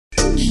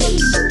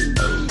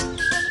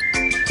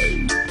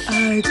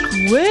Ek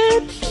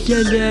hoop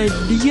julle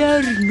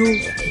leer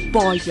nog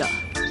baie.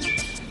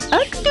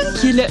 Ek dink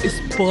julle is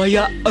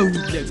baie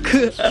oulik.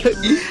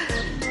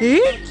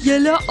 Het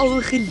julle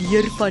al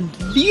geleer van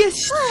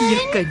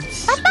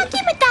leestekens? Wat maak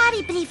jy met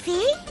daardie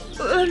briefie?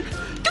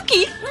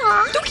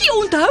 Toekie,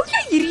 onthou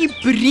jy hierdie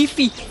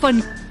briefie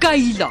van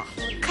Kayla?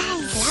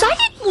 Sy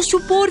het mos so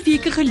 'n paar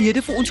weke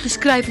gelede vir ons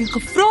geskryf en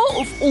gevra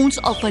of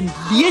ons al van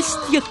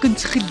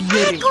leestekens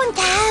geleer het. Ek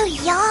onthou,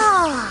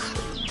 ja.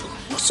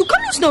 So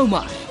kan ons nou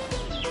maar.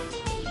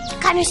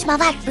 Kan ons maar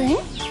wat doen?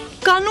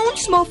 Kan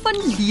ons maar van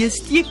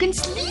leestekens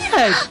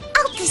leer?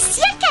 Al te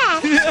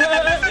seker.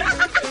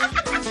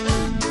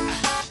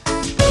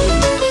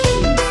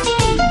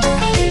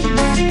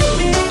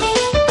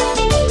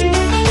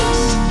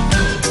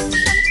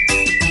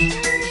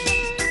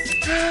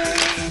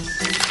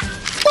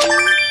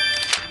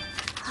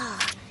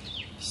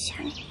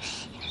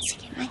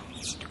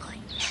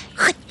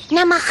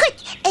 Nou maar goed,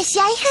 is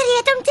jy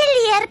gereed om te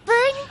leer,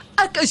 Poen?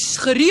 Ek is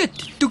gereed,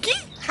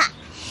 Toekie.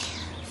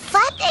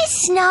 Wat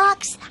is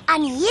snaaks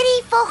aan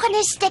hierdie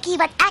volgende stukkie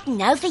wat ek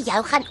nou vir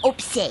jou gaan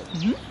opsê?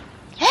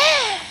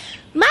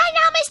 My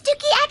naam is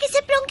Toekie, ek is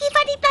 'n plonkie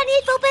van die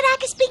planeet waarop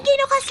ek is Pinkie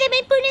nogal slim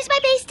en Poen is my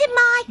beste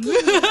maatjie.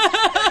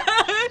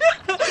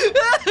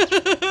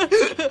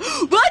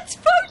 Wat's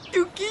fout,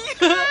 Toekie?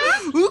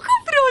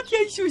 Hoekom praat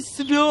jy so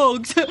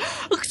snaaks?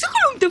 Ek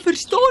sukkel om te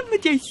verstaan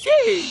wat jy sê.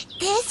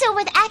 Dis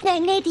omdat ek nou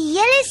net die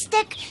hele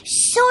stuk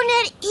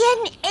sonder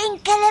een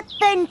enkele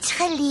punt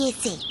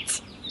gelees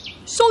het.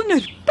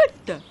 Sonder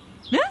punte,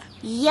 né?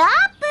 Ja,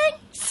 Poen,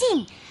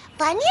 sien.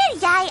 Wanneer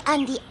jy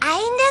aan die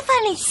einde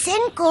van die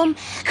sin kom,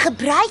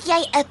 gebruik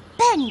jy 'n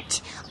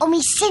punt om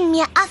die sin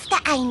mee af te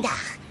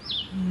eindig.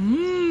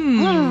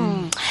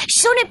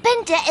 Sonder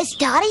punte is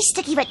daardie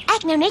stukkie wat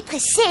ek nou net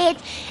gesê het,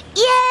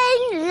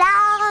 een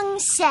lang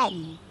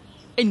sin.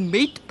 En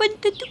met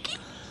punte, Toekie?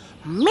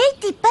 Met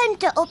die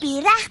punte op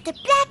die regte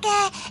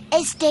plekke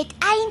is dit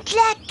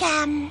eintlik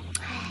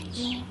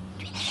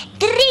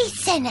 3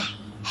 sinne.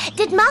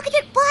 Dit maak dit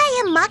ook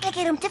baie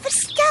makliker om te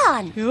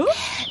verstaan. Ja?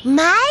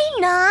 My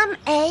naam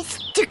is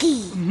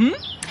Toekie.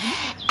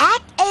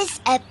 Ek is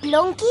 'n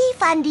plonkie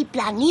van die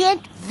planeet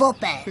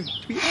Woppe.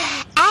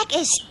 Ek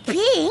is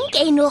pink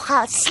en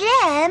nogal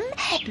slim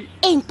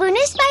en Poen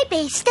is my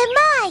beste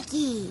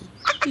maatjie.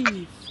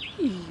 4.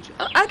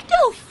 Ek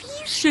tel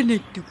 4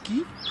 sinne,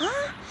 Toekie.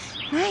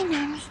 My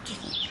naam is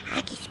Toekie.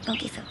 Ek is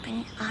plonkie van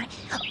planeet Aarde.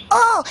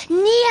 Oh,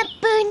 nee,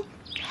 Poen.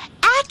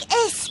 Ek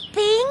is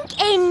pink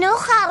en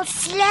nogal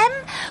slim,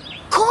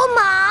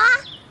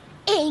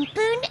 en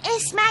Poen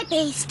is my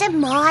beste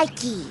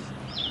maatjie.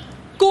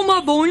 Kom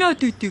maar waarna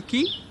toe,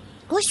 Toekie.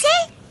 Hoe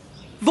sê?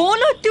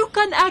 Waarna toe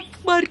kan ek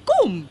maar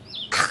kom?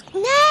 Ag,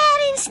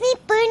 nêrens nie,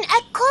 Poen.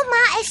 'n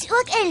Komma is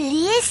ook 'n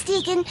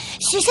leesteken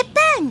soos 'n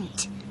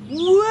punt.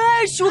 O,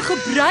 so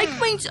gebruik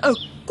mens 'n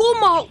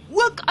komma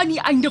ook aan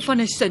die einde van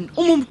 'n sin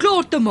om hom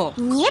klaar te maak.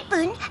 Nee,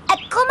 Poen.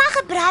 'n Komma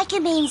gebruik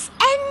 'n mens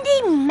in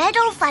die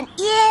middel van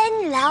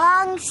een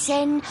lang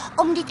sin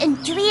om dit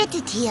in 2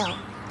 te deel.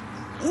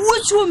 O,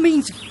 so 'n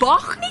mens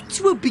wag net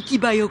so 'n bietjie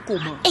by 'n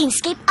komma. En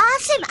skep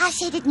asem as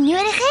jy dit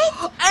nodig het.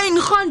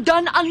 En gaan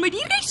dan aan met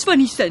die res van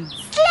die sin.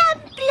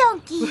 Slim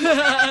plonkie.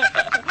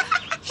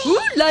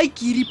 Hoe lyk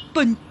hierdie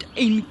punt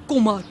en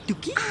komma,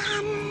 Toekie?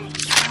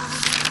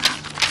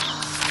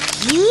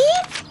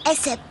 Hier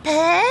is 'n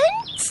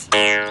punt.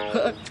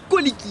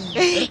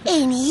 Kolletjie.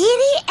 En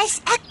hierdie is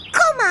 'n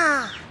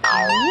komma.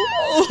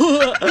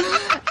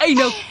 En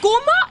 'n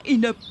komma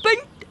en 'n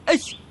punt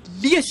is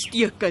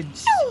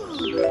leestekens.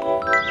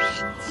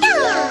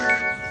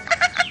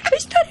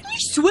 Is dit nie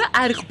so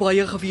erg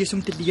baie gewees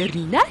om te leer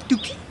nie, né,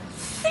 Toekie?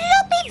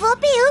 Floppie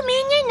woppie, hoe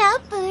meen jy nou,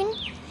 Poen?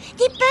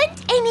 Die punt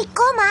en die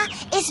komma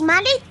is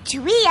maar net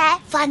 2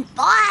 van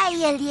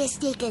baie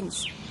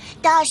leestekens.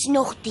 Daar's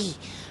nog die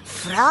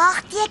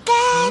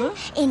vraagteken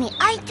en die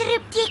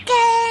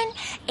uitroepteken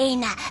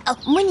en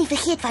moenie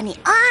vergeet van die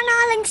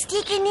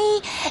aanhalingsteken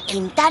nie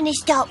en dan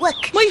is daar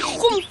ook My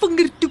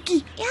gomvinger,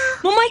 Toekie. Ja.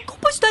 Maar my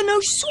kop is dan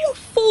nou so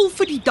vol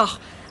vir die dag.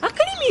 Ek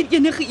kan nie meer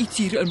enige iets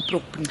hier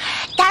inprop nie.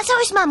 Dan sou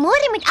ons maar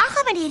môre moet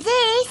aangaan met die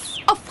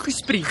res.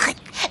 Afgespreek.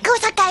 Kom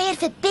ons kuier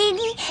vir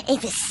Penny en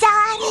vir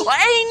Sari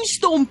En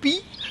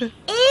Stompie.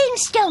 en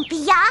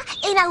Stompie, ja,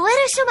 en dan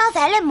hoor ons sommer of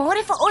hulle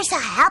môre vir ons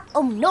sal help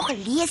om nog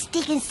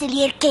leestekens te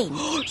leer ken.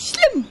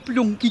 Slim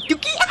plonkie,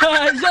 Toekie.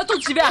 Laat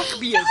ons weg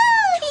wees.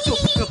 So,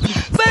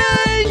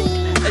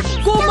 punt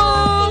en komma.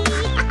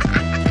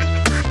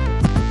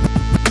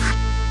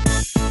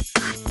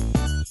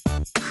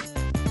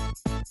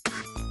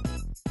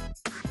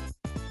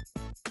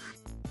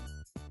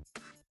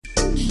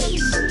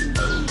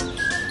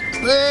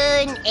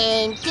 Poen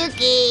en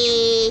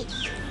Toekie.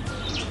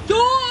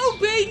 Daar,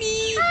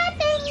 Benny.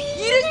 Penny.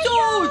 Hier is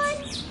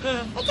ons.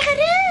 Het jy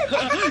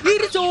geroep?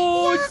 Hier is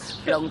ons.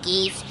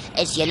 Plonkies,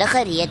 is julle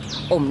gereed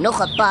om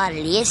nog 'n paar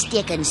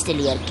leestekens te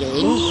leer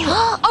ken?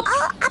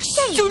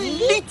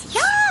 Absoluut.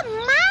 Ja,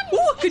 man. O,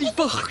 ek kan nie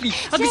wag nie.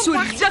 Ek is so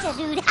reg.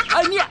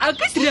 Nee, ek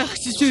is reg,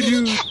 so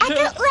roe.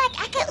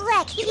 Ek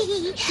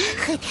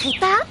Goed.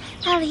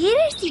 Wel,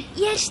 hier is die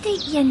eerste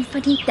een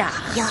van die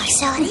dag. Ja,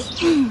 sorry.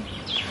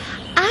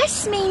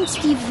 As mens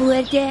die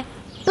woorde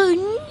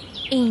Poen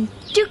en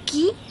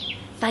Toekie,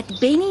 wat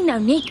Benny nou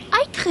net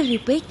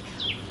uitgeroep het,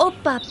 op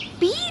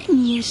papier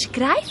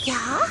neerskryf,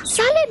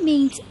 sal 'n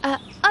mens 'n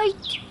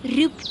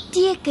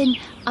uitroepteken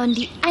aan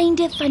die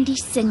einde van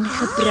die sin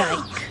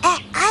gebruik.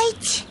 'n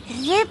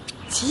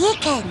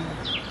uitroepteken.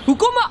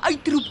 Hoekom 'n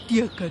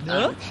uitroepteken,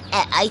 hè? 'n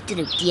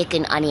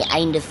Uitroepteken aan die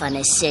einde van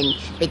 'n sin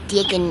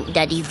beteken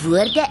dat die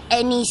woorde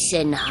in die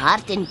sin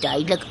hard en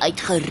duidelik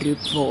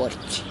uitgeroep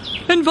word.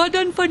 En wat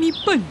dan van die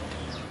punt?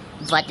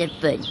 Wat 'n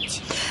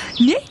punt.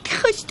 Net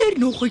gister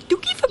nog het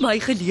Toekie vir my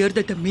geleer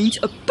dat 'n mens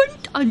 'n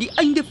punt aan die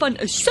einde van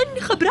 'n sin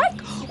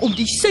gebruik om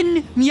die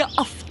sin mee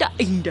af te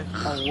eindig.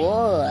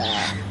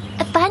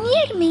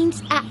 Wanneer mens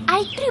 'n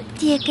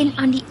uitroepteken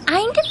aan die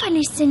einde van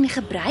 'n sin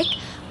gebruik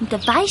om te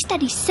wys dat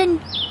die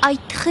sin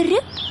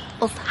uitgeroep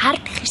of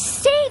hard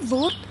gesê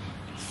word,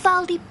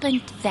 val die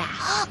punt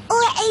weg.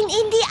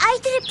 En die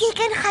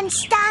uitroepteken gaan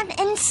staan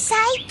in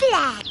sy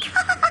plek.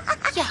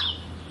 Ja,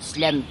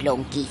 Slim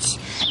blonkies.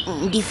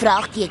 Die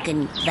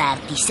vraagteken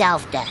werk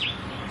dieselfde.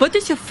 Wat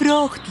is 'n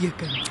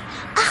vraagteken?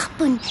 Ag,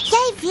 Poen,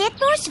 jy weet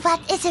mos wat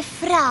is 'n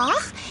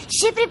vraag?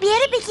 So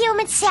probeer 'n bietjie om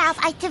dit self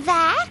uit te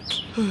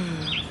werk.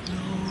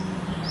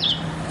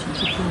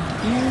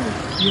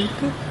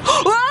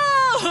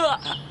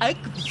 Ek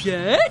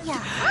weet. Ja.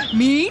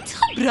 Mens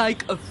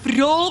gebruik 'n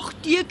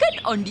vraagteken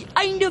aan die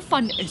einde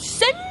van 'n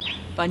sin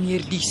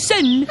wanneer die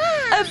sin 'n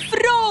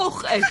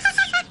vraag is.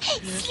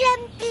 Slim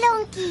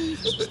plonkie.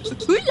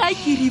 Hoe lyk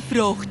hierdie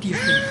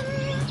vraagteken?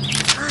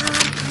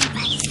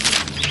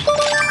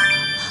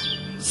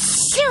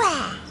 So.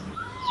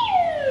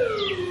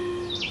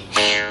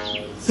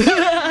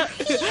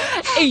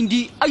 En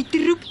die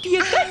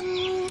uitroepteken?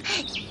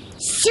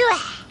 So.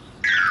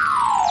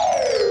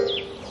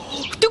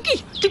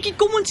 Toekie,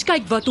 kom ons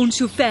kyk wat ons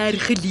so ver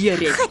geleer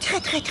het.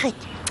 Goed.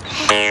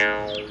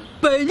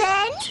 Punt,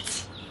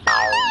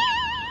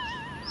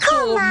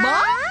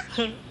 komma,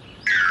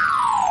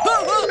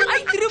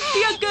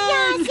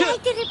 uitroepteken. Ja,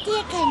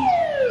 uitroepteken.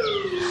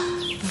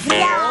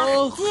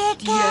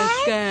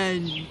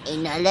 Vraagteken.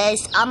 En hulle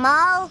is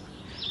almal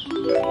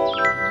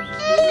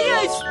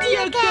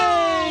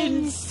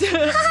Leestekens.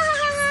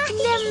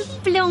 slim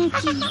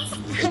plonkie.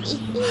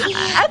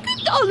 Ek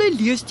het al 'n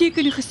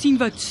leesteken gesien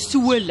wat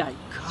so lyk.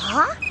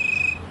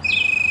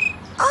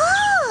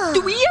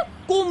 Twee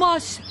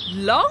kommas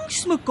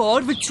langs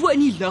mekaar wat so in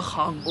die lug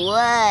hang.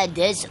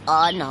 dis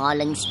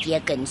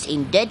aanhalingstekens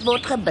en dit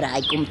word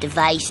gebruik om te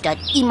wys dat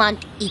iemand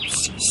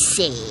iets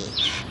sê.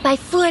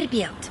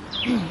 Byvoorbeeld,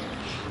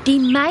 die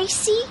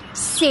meisie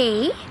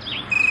sê,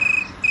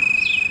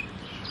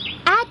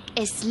 ek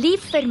is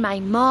lief vir my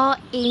ma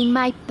en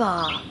my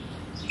pa.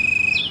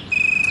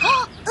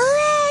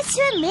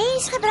 So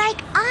mens gebruik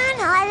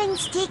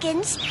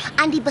aanhalingstekens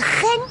aan die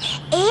begin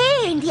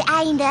en die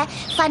einde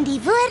van die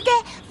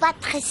woorde wat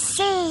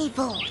gesê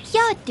word.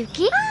 Ja,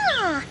 Toekie.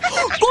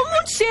 Kom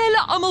ons sê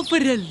hulle almal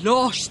vir 'n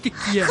laaste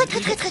keer. Goed.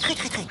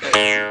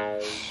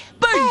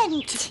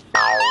 Punt,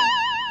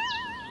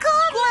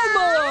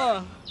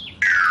 komma,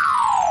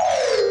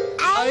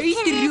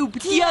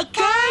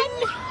 uitroepteken,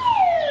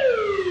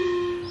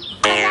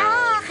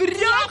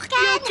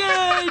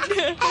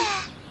 vraagteken.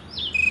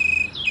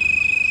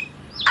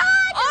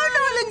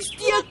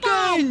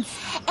 Aanhalingstekens.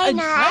 En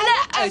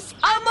hulle is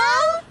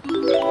almal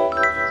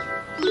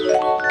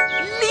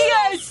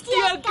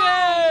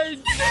leestekens.